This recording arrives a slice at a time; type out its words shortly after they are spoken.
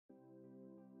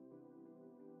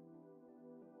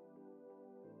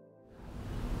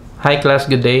Hi class,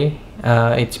 good day.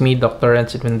 It's me, Dr.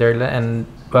 Rancid Winderla, and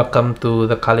welcome to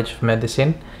the College of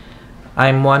Medicine.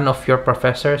 I'm one of your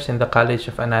professors in the College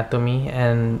of Anatomy,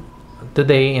 and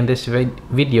today in this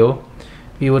video,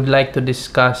 we would like to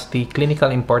discuss the clinical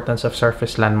importance of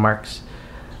surface landmarks.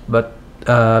 But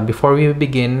before we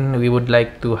begin, we would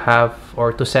like to have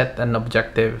or to set an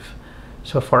objective.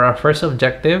 So for our first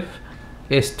objective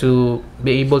is to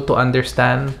be able to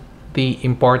understand the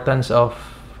importance of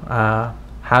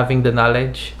having the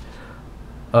knowledge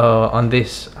on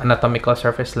these anatomical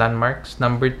surface landmarks.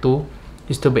 Number two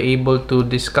is to be able to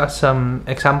discuss some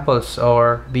examples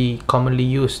or the commonly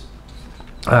used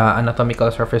anatomical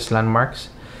surface landmarks.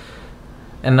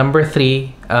 And number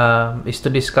three is to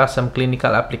discuss some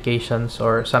clinical applications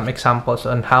or some examples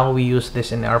on how we use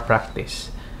this in our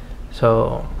practice.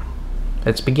 So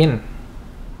let's begin.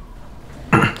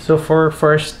 So for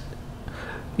first,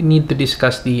 we need to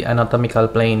discuss the anatomical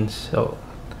planes. So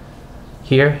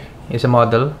here is a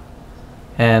model,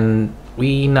 and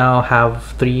we now have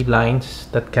three lines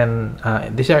that can,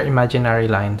 these are imaginary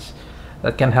lines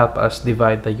that can help us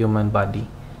divide the human body.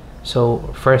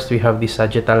 So first we have the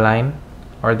sagittal line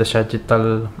or the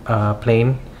sagittal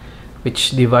plane,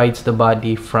 which divides the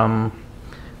body from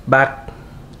back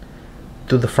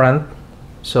to the front.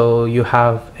 So you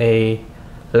have a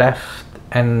left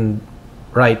and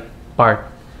right part.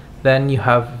 Then you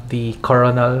have the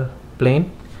coronal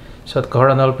plane. So the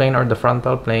coronal plane or the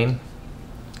frontal plane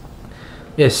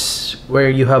is where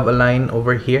you have a line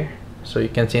over here. So you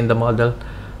can see in the model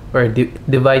where it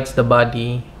divides the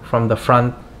body from the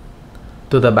front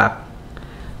to the back.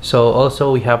 So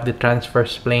also we have the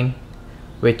transverse plane,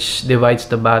 which divides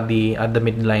the body at the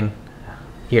midline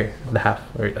here, the half,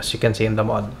 or as you can see in the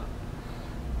model.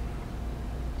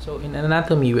 So in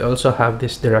anatomy, we also have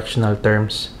these directional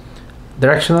terms.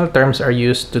 Directional terms are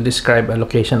used to describe a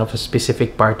location of a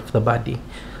specific part of the body.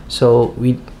 So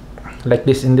we, like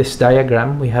this in this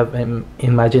diagram, we have an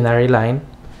imaginary line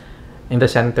in the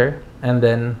center, and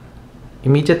then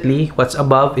immediately what's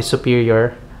above is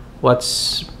superior,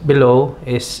 what's below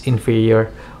is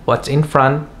inferior, what's in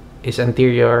front is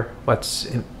anterior,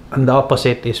 on the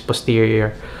opposite is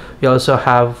posterior. We also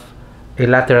have a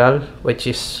lateral, which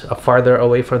is farther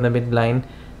away from the midline,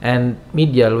 and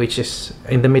medial, which is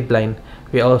in the midline.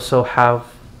 We also have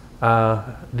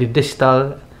the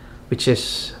distal, which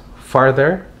is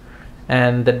farther,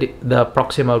 and the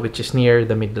proximal, which is near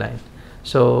the midline.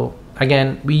 So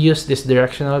again, we use these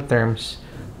directional terms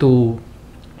to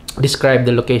describe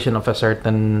the location of a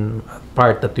certain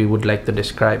part that we would like to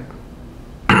describe.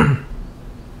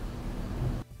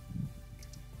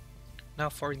 Now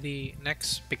for the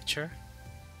next picture,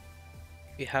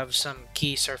 we have some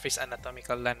key surface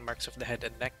anatomical landmarks of the head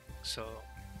and neck. So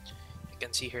you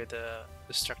can see here the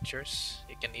structures.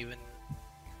 You can even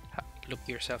look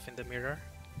yourself in the mirror.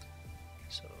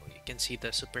 So you can see the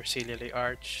superciliary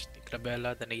arch, the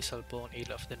glabella, the nasal bone,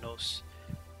 ala of the nose.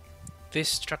 These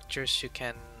structures you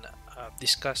can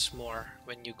discuss more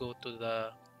when you go to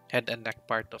the head and neck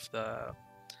part of the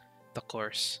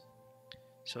course.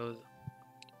 So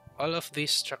all of these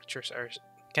structures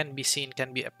can be seen,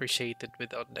 can be appreciated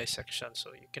without dissection, so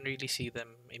you can really see them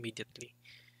immediately.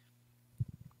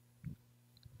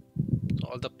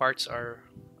 All the parts are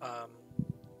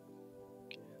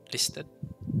listed.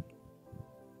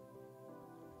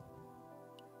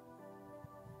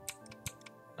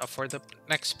 Now for the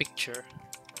next picture,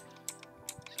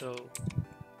 so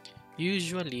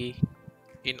usually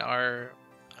in our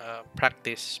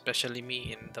practice, especially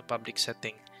me in the public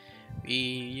setting, we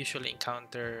usually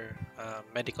encounter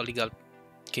medical legal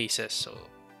cases. So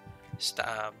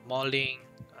mauling,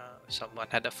 someone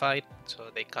had a fight,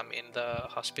 so they come in the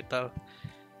hospital,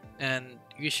 and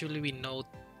usually we note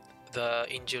the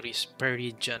injuries per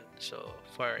region. So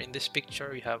for in this picture,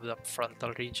 we have the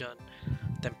frontal region,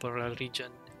 temporal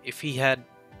region. If he had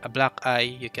a black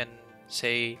eye, you can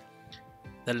say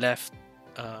the left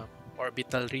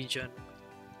orbital region,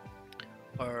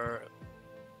 or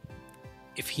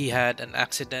if he had an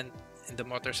accident in the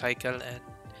motorcycle and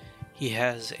he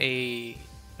has a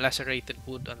lacerated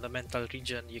wound on the mental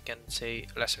region, you can say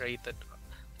lacerated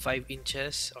 5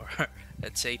 inches, or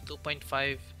let's say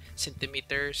 2.5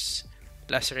 centimeters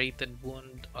lacerated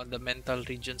wound on the mental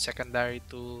region secondary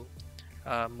to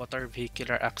motor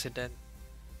vehicular accident.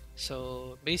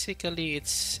 So basically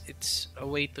it's a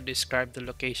way to describe the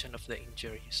location of the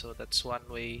injury. So that's one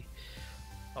way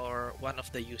or one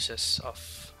of the uses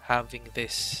of having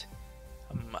this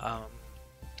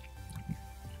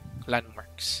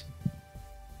landmarks.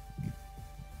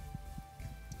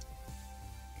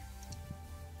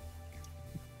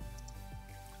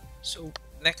 So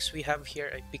Next, we have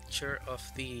here a picture of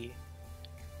the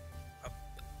uh,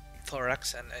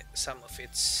 thorax and some of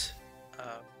its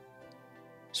uh,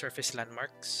 surface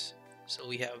landmarks. So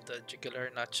we have the jugular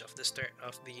notch of the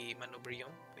manubrium,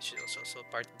 which is also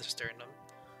part of the sternum.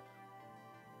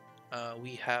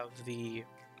 We have the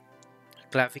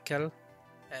clavicle,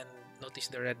 and notice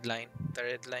the red line. The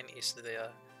red line is the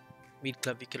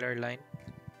mid-clavicular line.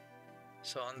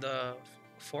 So on the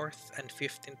fourth and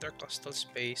fifth intercostal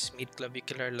space,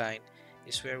 mid-clavicular line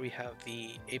is where we have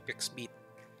the apex beat,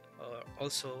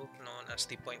 also known as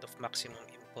the point of maximum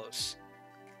impulse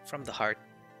from the heart.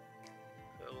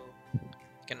 So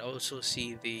you can also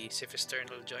see the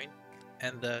ciphisternal joint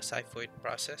and the xiphoid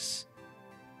process.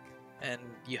 And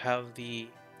you have the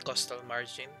costal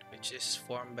margin, which is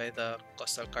formed by the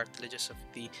costal cartilages of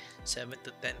the 7th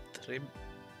to 10th rib.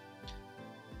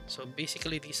 So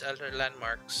basically, these are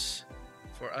landmarks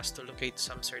for us to locate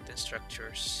some certain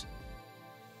structures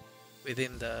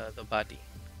within the body.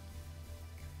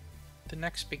 The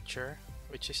next picture,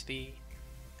 which is the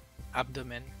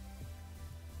abdomen.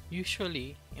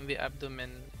 Usually in the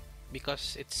abdomen,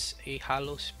 because it's a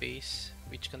hollow space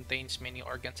which contains many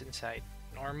organs inside,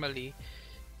 normally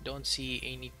don't see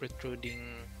any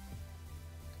protruding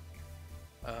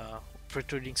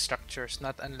structures,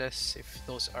 not unless if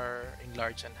those are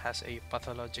enlarged and has a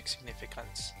pathologic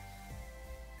significance.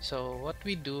 So what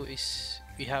we do is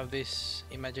we have these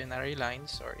imaginary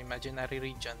lines or imaginary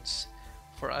regions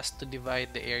for us to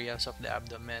divide the areas of the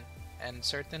abdomen, and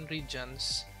certain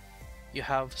regions you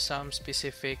have some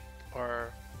specific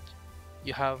or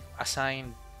you have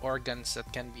assigned organs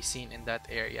that can be seen in that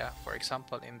area. For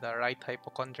example, in the right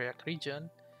hypochondriac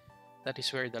region, that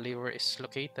is where the liver is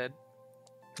located.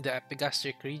 The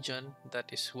epigastric region,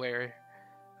 that is where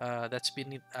that's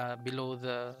beneath, below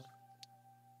the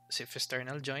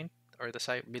ciphisternal joint or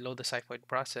below the xiphoid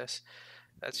process.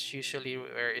 That's usually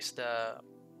where is the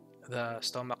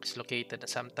stomach is located, and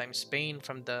sometimes pain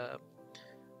from the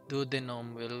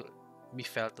duodenum will be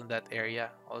felt in that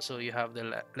area. Also, you have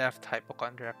the left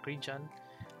hypochondriac region,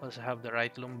 also have the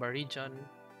right lumbar region,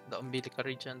 the umbilical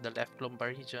region, the left lumbar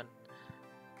region.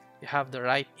 You have the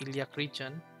right iliac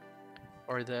region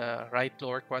or the right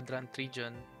lower quadrant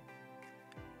region.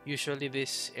 Usually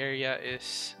this area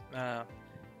is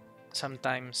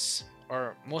sometimes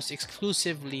or most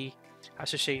exclusively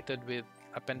associated with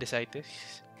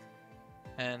appendicitis,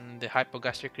 and the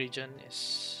hypogastric region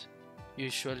is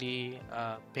usually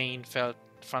pain felt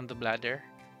from the bladder.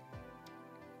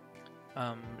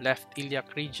 Left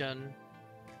iliac region,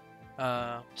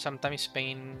 sometimes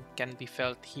pain can be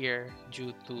felt here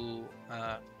due to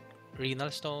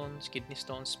renal stones, kidney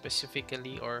stones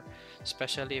specifically, or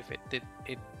especially if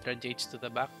it radiates to the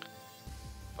back.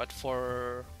 But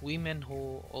for women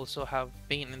who also have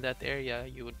pain in that area,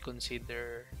 you would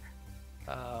consider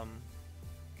what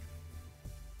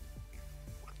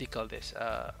do you call this?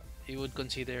 You would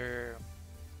consider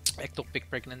ectopic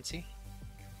pregnancy.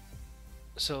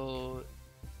 So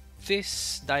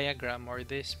this diagram or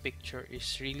this picture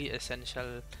is really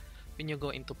essential when you go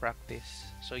into practice.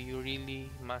 So you really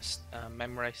must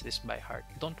memorize this by heart.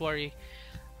 Don't worry,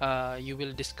 you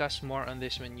will discuss more on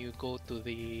this when you go to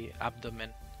the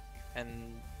abdomen,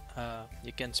 and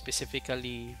you can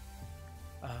specifically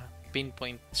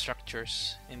pinpoint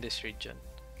structures in this region.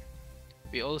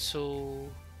 We also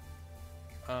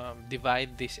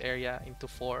divide this area into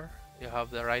four. You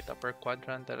have the right upper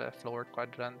quadrant, the left lower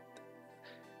quadrant,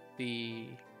 the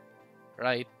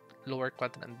right lower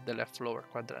quadrant, the left lower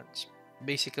quadrants,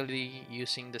 basically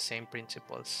using the same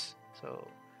principles. So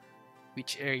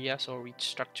which areas or which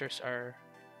structures are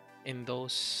in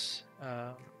those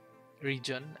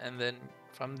region, and then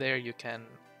from there you can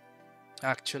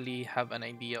actually have an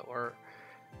idea, or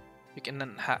you can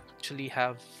actually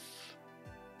have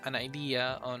an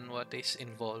idea on what is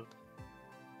involved.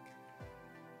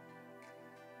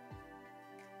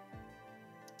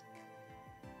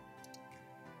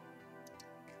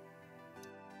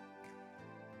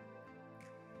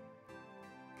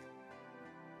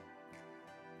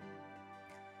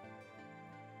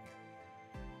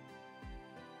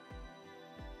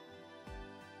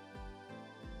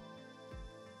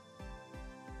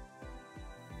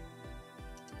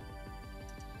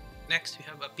 Next, we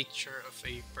have a picture of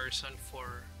a person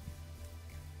for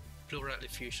pleural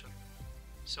effusion.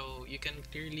 So you can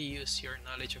clearly use your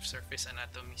knowledge of surface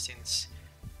anatomy, since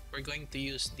we're going to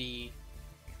use the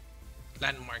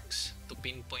landmarks to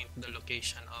pinpoint the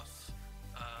location of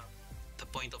the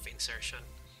point of insertion.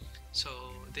 So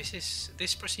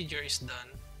this procedure is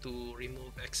done to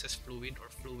remove excess fluid or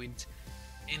fluids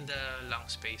in the lung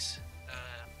space.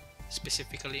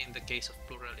 specifically in the case of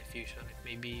pleural effusion. It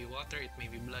may be water, it may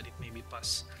be blood, it may be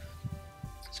pus.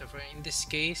 So for in this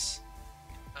case,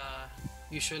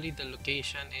 usually the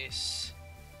location is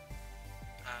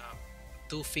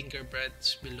 2 finger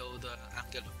breadths below the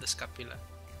angle of the scapula.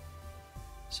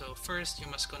 So first, you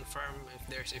must confirm if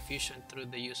there's effusion through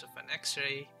the use of an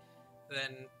X-ray.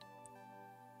 Then,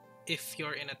 if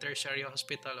you're in a tertiary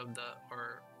hospital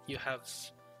or you have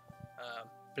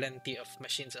plenty of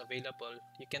machines available,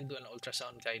 you can do an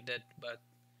ultrasound guided. But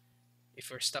if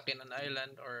you're stuck in an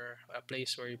island or a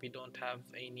place where we don't have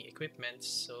any equipment,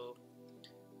 so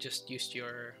just use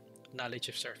your knowledge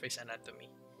of surface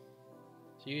anatomy.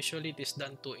 So usually it is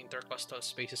done to intercostal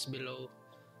spaces below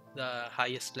the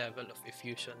highest level of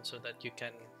effusion, so that you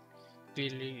can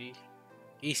really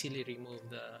easily remove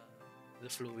the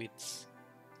fluids.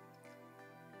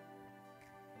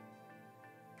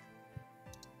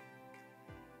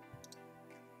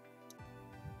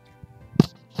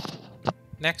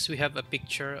 Next, we have a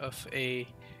picture of a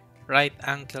right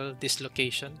ankle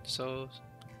dislocation. So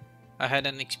I had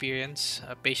an experience.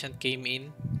 A patient came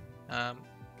in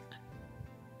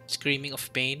screaming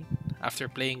of pain after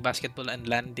playing basketball and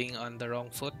landing on the wrong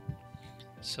foot.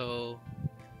 So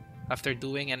after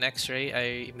doing an X-ray,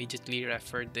 I immediately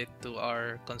referred it to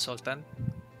our consultant.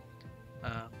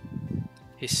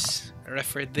 He's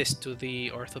referred this to the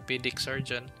orthopedic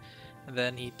surgeon, and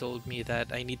then he told me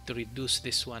that I need to reduce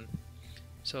this one.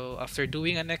 So after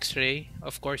doing an X-ray,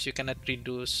 of course you cannot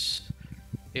reduce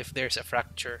if there's a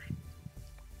fracture.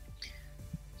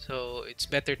 So it's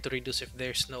better to reduce if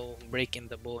there's no break in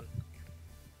the bone,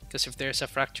 because if there's a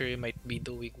fracture, you might be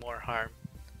doing more harm.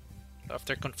 So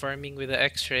after confirming with the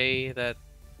X-ray that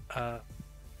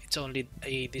it's only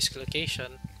a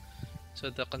dislocation, so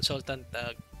the consultant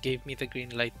gave me the green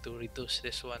light to reduce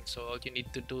this one. So all you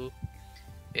need to do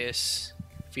is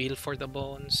feel for the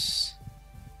bones,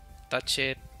 touch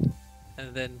it,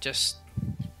 and then just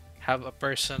have a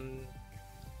person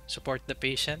support the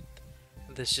patient,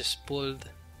 and then just pull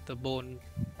the bone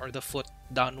or the foot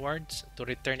downwards to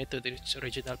return it to its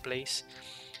original place.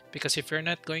 Because if you're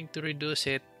not going to reduce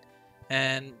it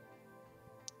and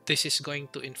this is going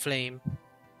to inflame,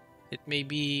 it may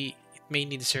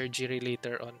need surgery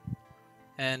later on,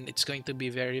 and it's going to be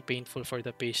very painful for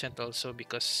the patient also,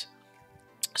 because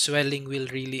swelling will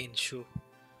really ensue.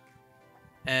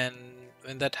 And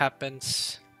when that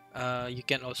happens, you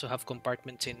can also have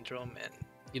compartment syndrome, and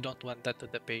you don't want that to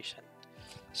the patient.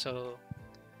 So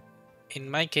in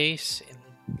my case, in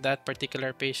that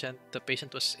particular patient, the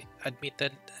patient was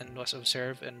admitted and was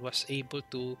observed and was able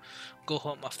to go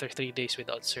home after 3 days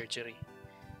without surgery.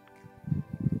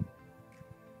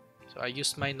 So I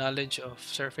used my knowledge of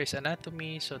surface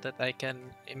anatomy so that I can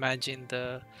imagine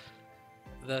the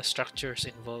structures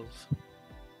involved,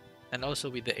 and also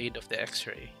with the aid of the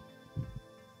X-ray.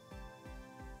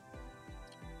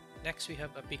 Next, we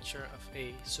have a picture of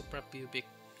a suprapubic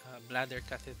bladder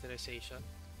catheterization.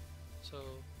 So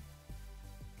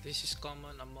this is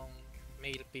common among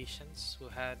male patients who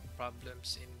had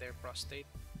problems in their prostate.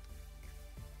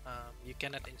 You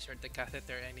cannot insert the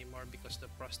catheter anymore because the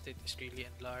prostate is really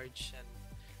enlarged, and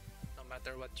no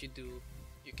matter what you do,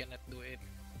 you cannot do it.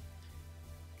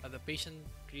 The patient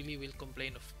really will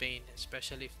complain of pain,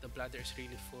 especially if the bladder is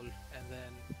really full, and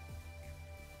then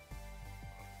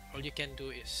all you can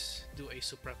do is do a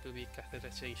suprapubic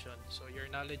catheterization. So your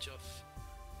knowledge of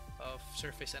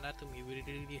surface anatomy will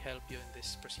really help you in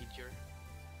this procedure.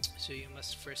 So you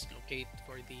must first locate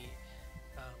for the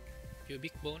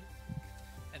pubic bone,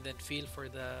 and then feel for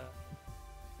the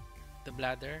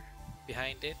bladder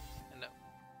behind it,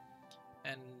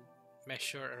 and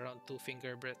measure around 2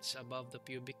 finger breadths above the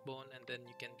pubic bone, and then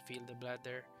you can feel the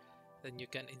bladder. Then you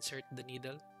can insert the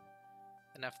needle,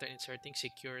 and after inserting,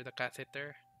 secure the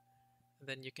catheter, and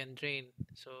then you can drain.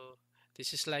 So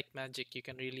this is like magic. You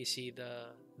can really see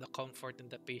the comfort in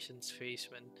the patient's face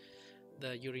when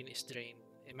the urine is drained.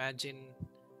 Imagine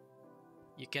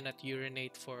you cannot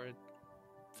urinate for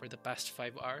the past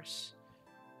 5 hours,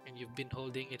 and you've been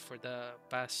holding it for the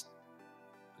past,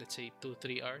 let's say,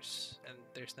 2-3 hours, and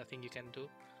there's nothing you can do.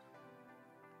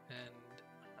 And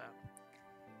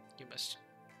you must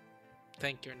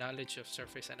thank your knowledge of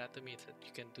surface anatomy that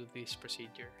you can do this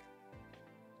procedure.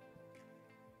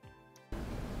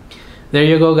 There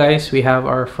you go, guys. We have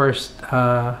our first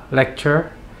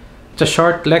lecture. It's a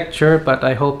short lecture, but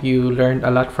I hope you learned a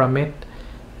lot from it.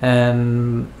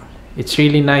 And it's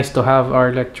really nice to have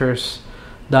our lectures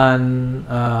done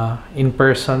in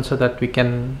person, so that we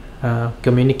can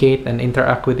communicate and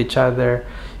interact with each other.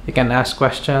 You can ask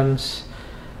questions,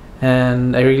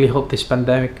 And I really hope this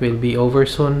pandemic will be over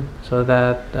soon so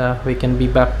that we can be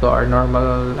back to our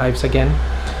normal lives again.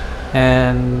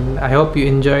 And I hope you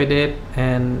enjoyed it,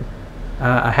 and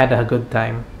I had a good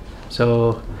time.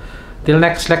 So till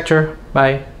next lecture,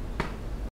 bye.